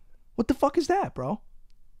people? What the fuck is that, bro?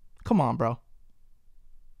 Come on, bro.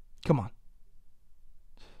 Come on.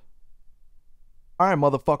 All right,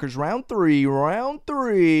 motherfuckers, round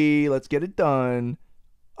three. Let's get it done.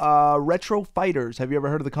 Retro Fighters. Have you ever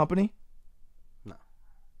heard of the company? No.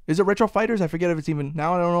 Is it Retro Fighters? I forget if it's even,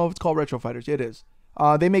 now I don't know if it's called Retro Fighters. It is.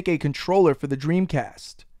 They make a controller for the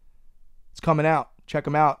Dreamcast. It's coming out. Check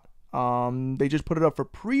them out. They just put it up for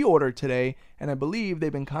pre-order today, and I believe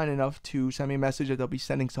they've been kind enough to send me a message that they'll be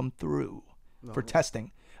sending some through for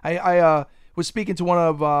testing. I was speaking to one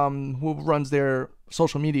of who runs their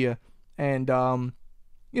social media, and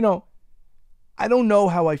you know, I don't know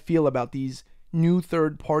how I feel about these new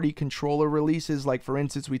third-party controller releases. Like, for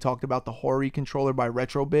instance, we talked about the Hori controller by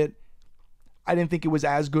Retrobit. I didn't think it was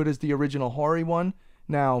as good as the original Hori one.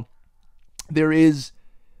 Now, there is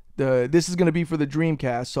this is going to be for the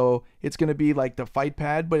Dreamcast, so it's going to be like the fight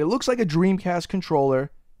pad, but it looks like a Dreamcast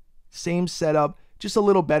controller. Same setup, just a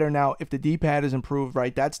little better. Now, if the D-pad is improved,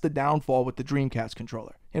 right, that's the downfall with the Dreamcast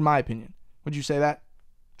controller, in my opinion. Would you say that?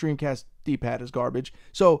 Dreamcast D-pad is garbage.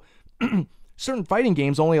 So, certain fighting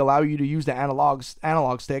games only allow you to use the analog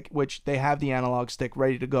stick, which they have the analog stick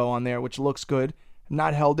ready to go on there, which looks good.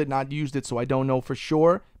 Not held it, not used it, so I don't know for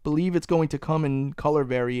sure. Believe it's going to come in color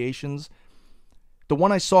variations. The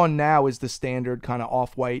one I saw now is the standard kind of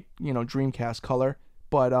off-white, Dreamcast color.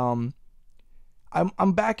 But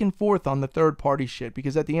I'm back and forth on the third-party shit,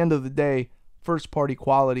 because at the end of the day, first-party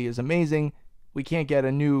quality is amazing. We can't get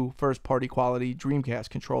a new first-party quality Dreamcast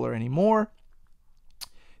controller anymore.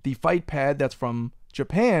 The fight pad that's from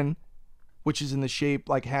Japan, which is in the shape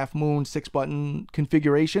like half moon, 6-button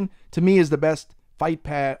configuration, to me is the best fight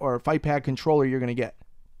pad controller you're going to get.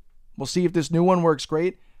 We'll see if this new one works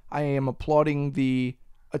great. I am applauding the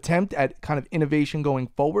attempt at kind of innovation going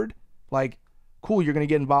forward. Like, cool, you're going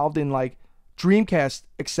to get involved in like Dreamcast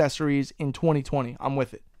accessories in 2020. I'm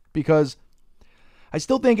with it, because I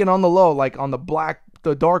still think, and on the low, like on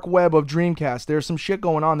the dark web of Dreamcast, there's some shit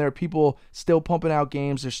going on there. People still pumping out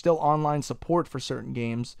games. There's still online support for certain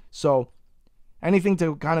games. So anything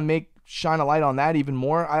to kind of shine a light on that even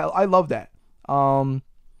more, I love that.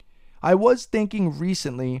 I was thinking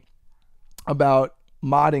recently about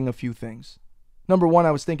modding a few things. Number one,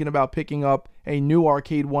 I was thinking about picking up a new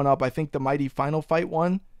arcade 1-up. I think the Mighty Final Fight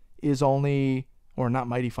one is only, or not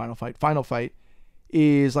Mighty Final Fight, Final Fight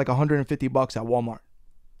is like $150 at Walmart.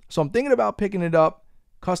 So I'm thinking about picking it up,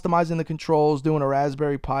 customizing the controls, doing a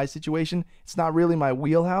Raspberry Pi situation. It's not really my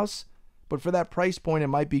wheelhouse, but for that price point, it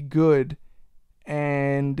might be good.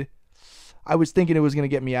 And I was thinking it was going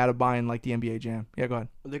to get me out of buying like the NBA Jam. Yeah, go ahead.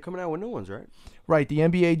 They're coming out with new ones, right? Right, the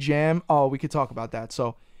NBA Jam. Oh, we could talk about that.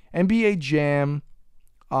 So, NBA Jam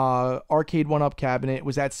arcade 1-up cabinet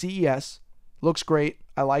was at CES. Looks great.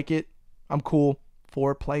 I like it. I'm cool.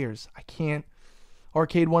 4 players. I can't.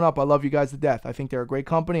 Arcade 1-up, I love you guys to death. I think they're a great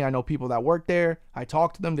company. I know people that work there. I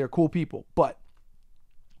talk to them. They're cool people. But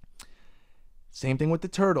same thing with the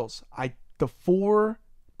Turtles. The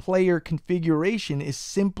 4-player configuration is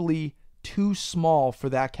simply too small for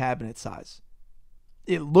that cabinet size.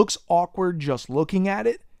 It looks awkward just looking at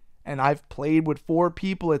it, and I've played with 4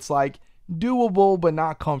 people. It's like doable but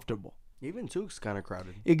not comfortable. Even 2's kind of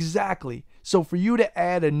crowded. Exactly. So for you to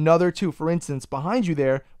add another 2, for instance, behind you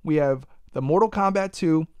there, we have the Mortal Kombat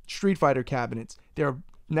 2 Street Fighter cabinets. They're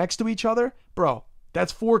next to each other. Bro,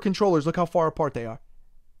 that's 4 controllers. Look how far apart they are.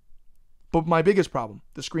 But my biggest problem,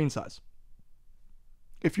 the screen size.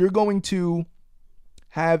 If you're going to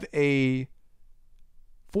have a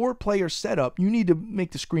 4-player setup, you need to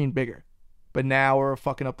make the screen bigger. But now we're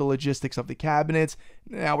fucking up the logistics of the cabinets.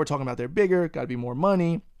 Now we're talking about they're bigger, got to be more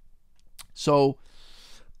money. So,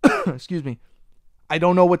 excuse me, I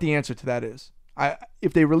don't know what the answer to that is.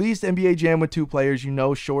 If they released NBA Jam with 2 players,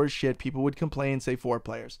 sure as shit, people would complain and say 4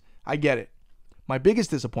 players. I get it. My biggest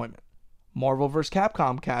disappointment, Marvel vs.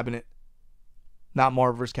 Capcom cabinet, not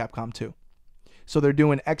Marvel vs. Capcom 2. So they're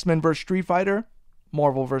doing X-Men vs. Street Fighter,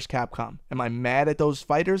 Marvel vs. Capcom. Am I mad at those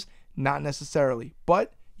fighters? Not necessarily.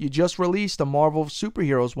 But you just released a Marvel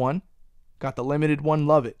Superheroes one. Got the limited one,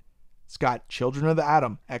 love it. It's got Children of the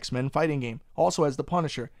Atom, X-Men fighting game. Also has the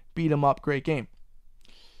Punisher, beat 'em up, great game.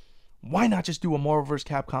 Why not just do a Marvel vs.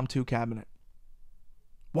 Capcom 2 cabinet?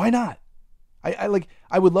 Why not? I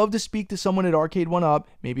would love to speak to someone at Arcade 1-Up.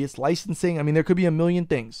 Maybe it's licensing. I mean, there could be a million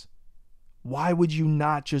things. Why would you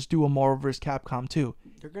not just do a Marvel vs. Capcom 2?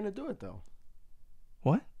 They're going to do it, though.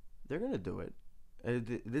 What? They're going to do it.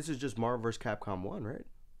 This is just Marvel vs. Capcom 1, right?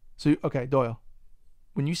 So, okay, Doyle.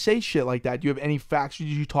 When you say shit like that, do you have any facts? Did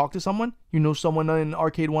you talk to someone? You know someone in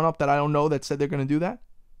Arcade 1-Up that I don't know that said they're going to do that?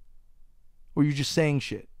 Or are you just saying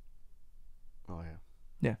shit? Oh, yeah.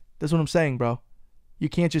 Yeah, that's what I'm saying, bro. You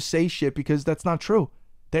can't just say shit because that's not true.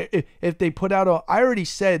 If they put out I already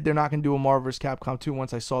said they're not going to do a Marvel vs. Capcom 2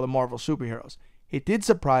 once I saw the Marvel Superheroes. it did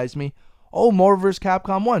surprise me. Oh, Marvel vs.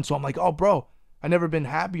 Capcom 1. So I'm like, oh, bro, I never been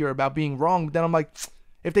happier about being wrong. But then I'm like,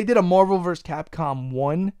 if they did a Marvel vs. Capcom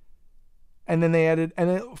 1, and then they added,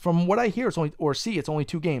 and from what I hear, it's only, or see, it's only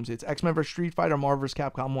 2 games. It's X-Men vs. Street Fighter, Marvel vs.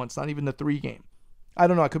 Capcom 1. It's not even the 3 game. I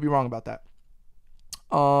don't know. I could be wrong about that.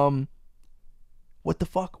 What the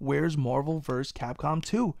fuck? Where's Marvel vs. Capcom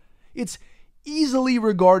 2? It's easily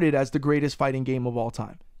regarded as the greatest fighting game of all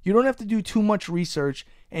time. You don't have to do too much research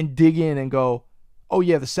and dig in and go, oh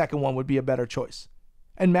yeah, the second one would be a better choice.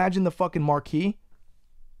 Imagine the fucking marquee.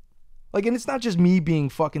 Like, and it's not just me being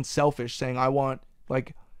fucking selfish saying I want,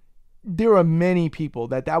 like, there are many people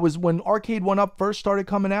that was when Arcade 1-Up first started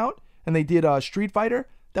coming out and they did Street Fighter.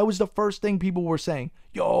 That was the first thing people were saying.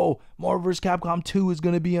 Yo, Marvel vs. Capcom 2 is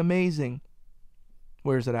going to be amazing.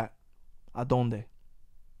 Where is it at? Adonde?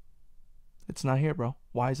 It's not here, bro.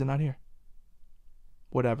 Why is it not here?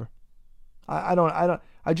 Whatever. I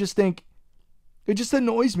just think it just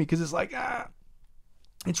annoys me because it's like,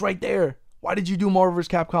 it's right there. Why did you do Marvel vs.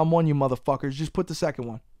 Capcom 1, you motherfuckers? Just put the second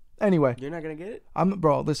one. Anyway. You're not going to get it?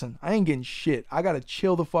 Bro, listen, I ain't getting shit. I got to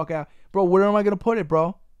chill the fuck out. Bro, where am I going to put it,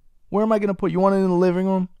 bro? Where am I going to put it? You want it in the living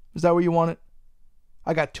room? Is that where you want it?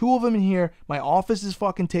 I got 2 of them in here. My office is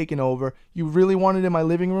fucking taken over. You really want it in my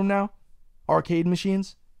living room now? Arcade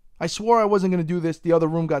machines? I swore I wasn't going to do this. The other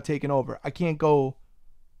room got taken over. I can't do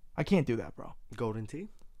that, bro. Golden Tea?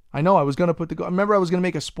 I know. I was going to remember I was going to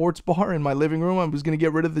make a sports bar in my living room. I was going to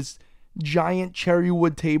get rid of this giant cherry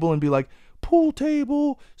wood table and be like, pool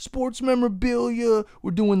table, sports memorabilia.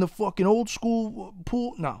 We're doing the fucking old school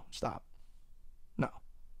pool. No, stop. No.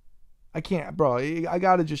 I can't, bro. I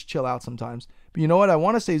got to just chill out sometimes. But you know what? I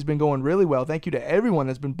want to say it's been going really well. Thank you to everyone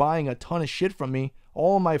that's been buying a ton of shit from me.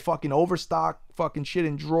 All my fucking overstock fucking shit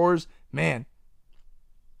in drawers. Man.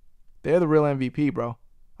 They're the real MVP, bro.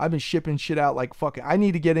 I've been shipping shit out like fucking. I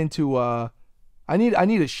need to get into I need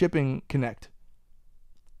a shipping connect.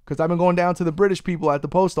 Cause I've been going down to the British people at the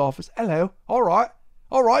post office. Hello. All right.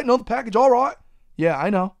 Another package. All right. Yeah, I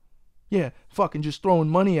know. Yeah, fucking just throwing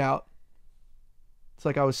money out. It's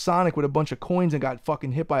like I was Sonic with a bunch of coins and got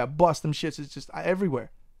fucking hit by a bus. Them shits is just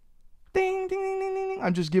everywhere. Ding, ding, ding, ding, ding.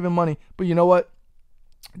 I'm just giving money. But you know what?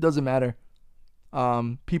 It doesn't matter.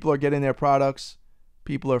 People are getting their products.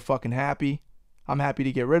 People are fucking happy. I'm happy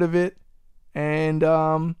to get rid of it. And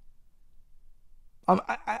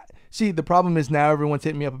see, the problem is now everyone's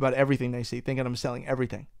hitting me up about everything they see, thinking I'm selling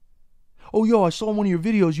everything. Oh, yo, I saw one of your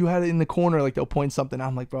videos. You had it in the corner. Like, they'll point something out.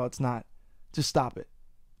 I'm like, bro, it's not. Just stop it.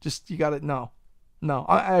 You got to, no.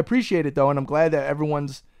 I appreciate it, though, and I'm glad that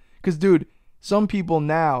everyone's, because, dude, some people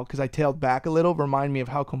now, because I tailed back a little, remind me of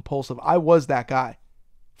how compulsive. I was that guy.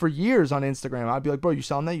 For years on Instagram, I'd be like, bro, you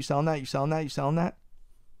selling that? You selling that? You selling that? You selling that?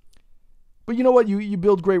 But you know what? You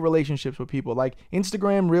build great relationships with people. Like,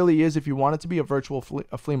 Instagram really is, if you want it to be, a virtual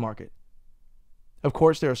flea market. Of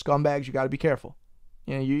course, there are scumbags. You got to be careful.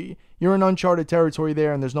 You know, you're in uncharted territory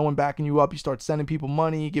there, and there's no one backing you up. You start sending people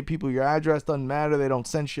money. You give people your address. Doesn't matter. They don't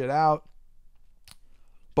send shit out.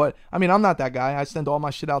 But, I mean, I'm not that guy. I send all my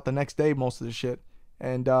shit out the next day, most of the shit.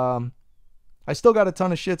 And I still got a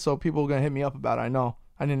ton of shit, so people are going to hit me up about it. I know.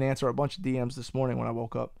 I didn't answer a bunch of DMs this morning when I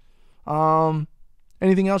woke up.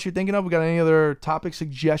 Anything else you're thinking of? We got any other topic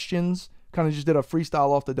suggestions? Kind of just did a freestyle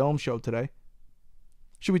off the dome show today.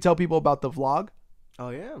 Should we tell people about the vlog? Oh,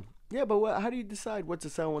 yeah. Yeah, but how do you decide what to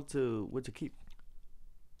sell and what to keep?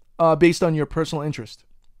 Based on your personal interest.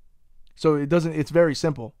 So it's very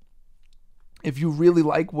simple. If you really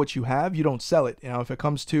like what you have, you don't sell it. You know, if it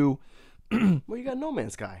comes to... Well, you got No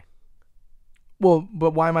Man's Sky. Well,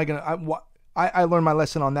 but why am I going to... I learned my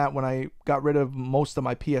lesson on that when I got rid of most of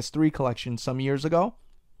my PS3 collection some years ago.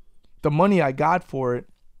 The money I got for it,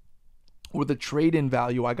 or the trade-in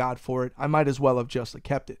value I got for it, I might as well have just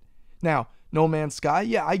kept it. Now, No Man's Sky,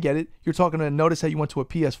 yeah, I get it. You're talking to, notice how you went to a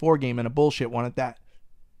PS4 game and a bullshit one at that.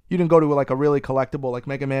 You didn't go to like a really collectible like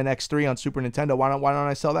Mega Man X3 on Super Nintendo. Why don't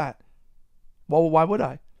I sell that? Well, why would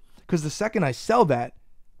I? Because the second I sell that,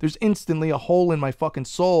 there's instantly a hole in my fucking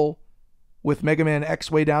soul with Mega Man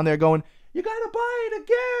X way down there going, you gotta buy it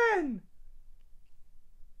again.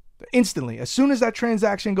 Instantly. As soon as that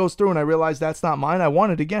transaction goes through and I realize that's not mine, I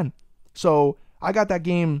want it again. So I got that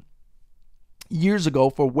game years ago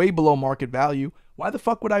for way below market value. Why the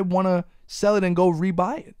fuck would I want to sell it and go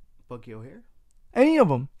rebuy it? Bucky O'Hare? Any of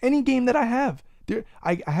them. Any game that I have.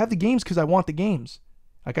 I have the games because I want the games.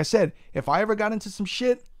 Like I said, if I ever got into some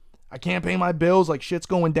shit, I can't pay my bills, like shit's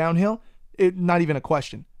going downhill, not even a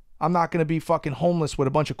question. I'm not going to be fucking homeless with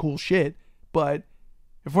a bunch of cool shit. But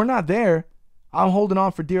if we're not there, I'm holding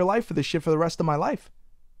on for dear life for this shit for the rest of my life.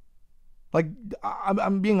 Like,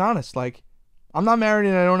 I'm being honest. Like, I'm not married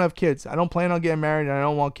and I don't have kids. I don't plan on getting married and I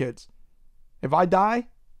don't want kids. If I die,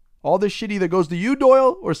 all this shit either goes to you,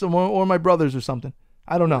 Doyle, or someone, or my brothers or something.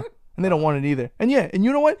 I don't know. And they don't want it either. And yeah, and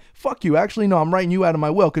you know what? Fuck you. Actually, no, I'm writing you out of my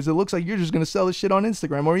will because it looks like you're just going to sell this shit on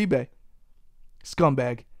Instagram or eBay.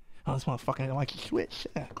 Scumbag. Oh, this motherfucker, I like you switch.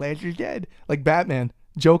 Glad you're dead. Like Batman.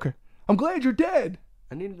 Joker. I'm glad you're dead.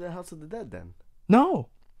 I needed the House of the Dead then. No.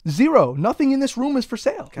 Zero. Nothing in this room is for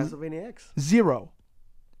sale. Castlevania X. Zero.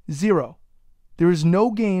 There is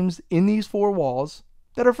no games in these four walls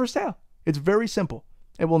that are for sale. It's very simple.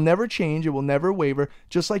 It will never change. It will never waver.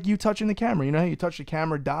 Just like you touching the camera. You know how you touch the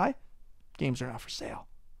camera, die? Games are not for sale.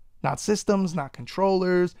 Not systems, not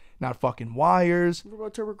controllers, not fucking wires. What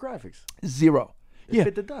about TurboGrafx? Zero. It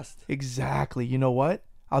bit the dust. Exactly. You know what?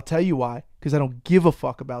 I'll tell you why. Because I don't give a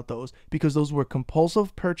fuck about those. Because those were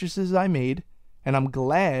compulsive purchases I made. And I'm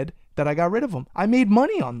glad that I got rid of them. I made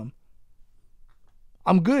money on them.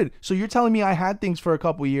 I'm good. So you're telling me I had things for a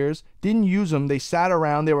couple years, didn't use them, they sat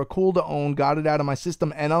around, they were cool to own, got it out of my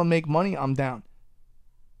system, and I'll make money? I'm down.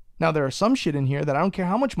 Now, there are some shit in here that I don't care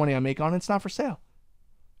how much money I make on, it's not for sale.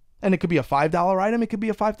 And it could be a $5 item, it could be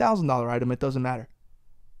a $5,000 item, it doesn't matter.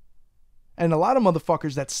 And a lot of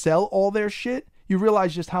motherfuckers that sell all their shit, you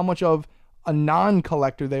realize just how much of a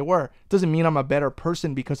non-collector they were. Doesn't mean I'm a better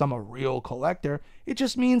person because I'm a real collector. It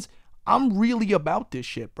just means I'm really about this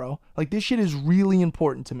shit, bro. Like, this shit is really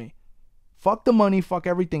important to me. Fuck the money, fuck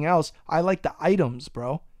everything else. I like the items,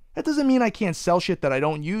 bro. That doesn't mean I can't sell shit that I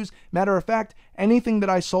don't use. Matter of fact, anything that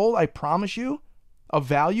I sold, I promise you, of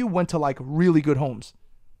value went to like really good homes.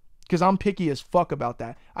 Because I'm picky as fuck about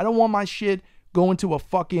that. I don't want my shit going to a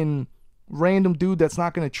fucking random dude that's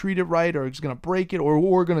not going to treat it right or is going to break it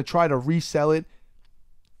or going to try to resell it.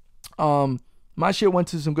 My shit went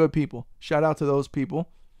to some good people. Shout out to those people.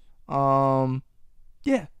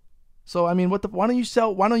 Yeah. So I mean, why don't you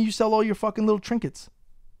sell all your fucking little trinkets?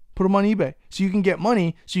 Put them on eBay so you can get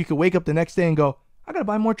money so you can wake up the next day and go, I gotta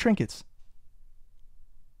buy more trinkets.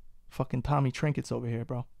 Fucking Tommy Trinkets over here,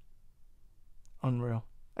 bro. Unreal.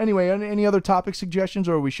 Anyway, any other topic suggestions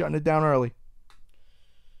or are we shutting it down early?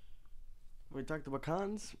 We talked about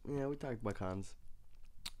cons? Yeah, we talked about cons.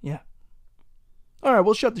 Yeah. All right,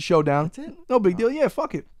 we'll shut the show down. That's it? No big deal. Yeah,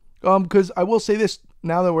 fuck it. Because I will say this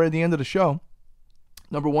now that we're at the end of the show.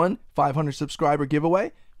 Number one, 500 subscriber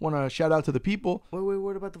giveaway. Want to shout out to the people. Wait,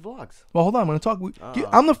 what about the vlogs? Well, hold on. I'm going to talk.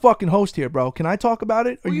 I'm the fucking host here, bro. Can I talk about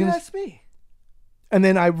it? Or you asked me. And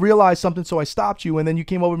then I realized something, so I stopped you, and then you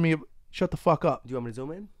came over to me. Shut the fuck up. Do you want me to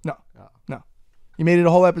zoom in? No. No. You made it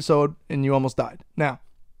a whole episode, and you almost died. Now,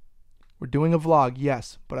 we're doing a vlog,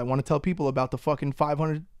 yes, but I want to tell people about the fucking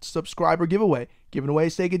 500 subscriber giveaway. Giving away a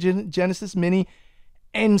Sega Genesis Mini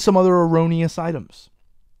and some other erroneous items.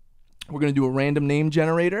 We're going to do a random name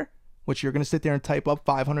generator, which you're going to sit there and type up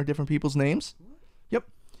 500 different people's names. Yep.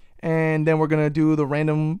 And then we're going to do the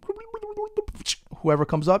random, whoever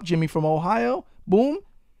comes up, Jimmy from Ohio, boom.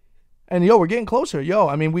 And we're getting closer.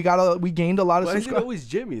 I mean, we gained a lot of subscribers. Why is it always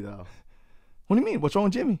Jimmy, though? What do you mean? What's wrong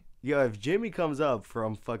with Jimmy? If Jimmy comes up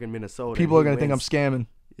from fucking Minnesota, people are going to think I'm scamming.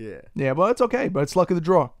 Yeah. Yeah, but it's okay. But it's luck of the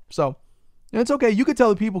draw. So, it's okay. You could tell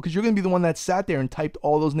the people because you're going to be the one that sat there and typed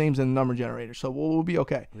all those names in the number generator. So, we'll be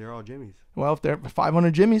okay. They're all Jimmys. Well, if they're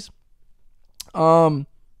 500 Jimmys.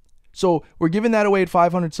 So, we're giving that away at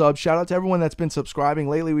 500 subs. Shout out to everyone that's been subscribing.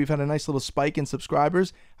 Lately, we've had a nice little spike in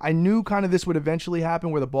subscribers. I knew kind of this would eventually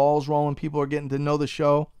happen where the ball's rolling. People are getting to know the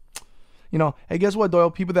show. Hey, guess what, Doyle?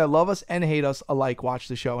 People that love us and hate us alike watch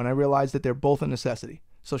the show. And I realized that they're both a necessity.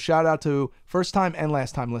 So, shout out to first-time and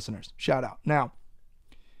last-time listeners. Shout out. Now,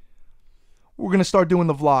 we're going to start doing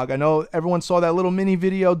the vlog. I know everyone saw that little mini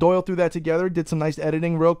video. Doyle threw that together, did some nice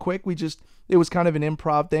editing real quick. It was kind of an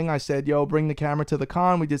improv thing. I said, bring the camera to the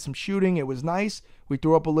con. We did some shooting. It was nice. We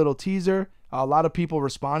threw up a little teaser. A lot of people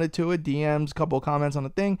responded to it. DMs, a couple of comments on the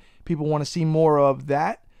thing. People want to see more of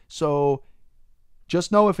that. So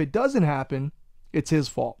just know if it doesn't happen, it's his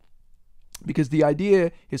fault. Because the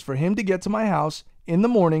idea is for him to get to my house in the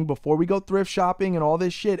morning before we go thrift shopping and all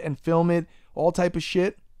this shit and film it, all type of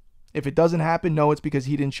shit. If it doesn't happen, no, it's because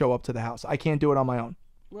he didn't show up to the house. I can't do it on my own.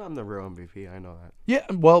 Well, I'm the real MVP. I know that. Yeah,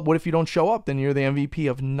 well, what if you don't show up? Then you're the MVP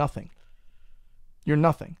of nothing. You're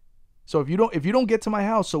nothing. So if you don't get to my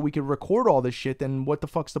house so we can record all this shit, then what the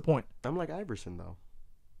fuck's the point? I'm like Iverson, though.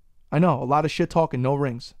 I know. A lot of shit talking, no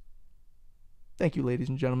rings. Thank you, ladies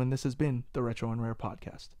and gentlemen. This has been the Retro and Rare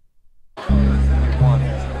Podcast.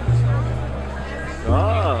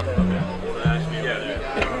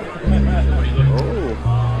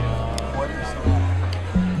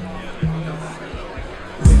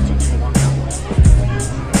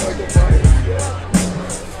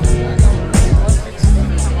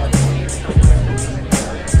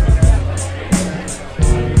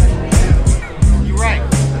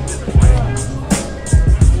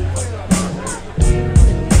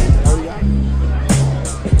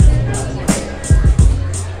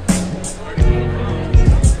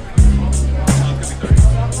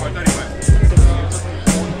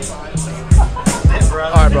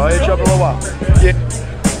 I'll hit you up in a little while. Yeah.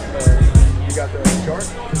 You got the chart?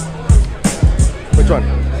 Which one?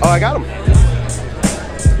 Oh, I got him.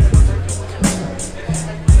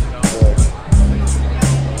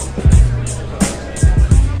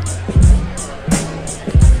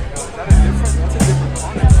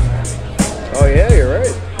 Oh yeah, you're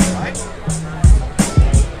right.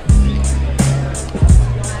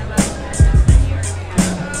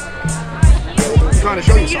 Trying to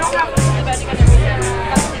show you something.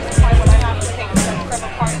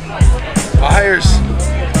 Hires.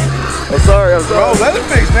 I'm sorry. Bro,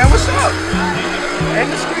 Leatherface, man, what's up?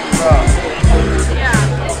 And the street, bro.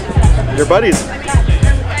 Yeah. Your buddies. I mean,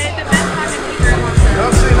 and the best time to keep your one. You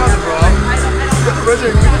don't say nothing, bro. Got the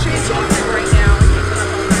Resident Evil chainsaw? Right now.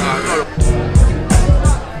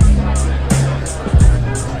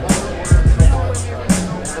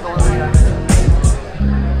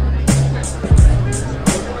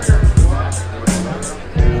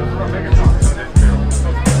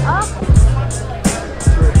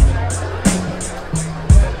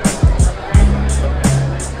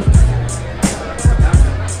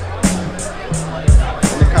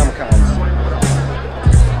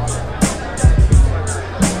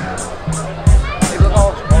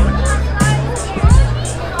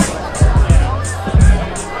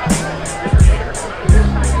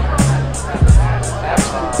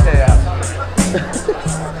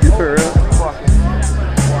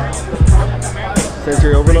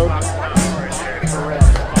 Sensory overload?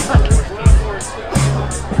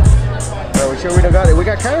 Bro, we sure we don't got it. We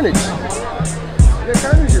got carnage. We got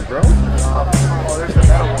carnage here, bro. Oh, there's the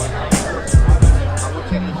metal one.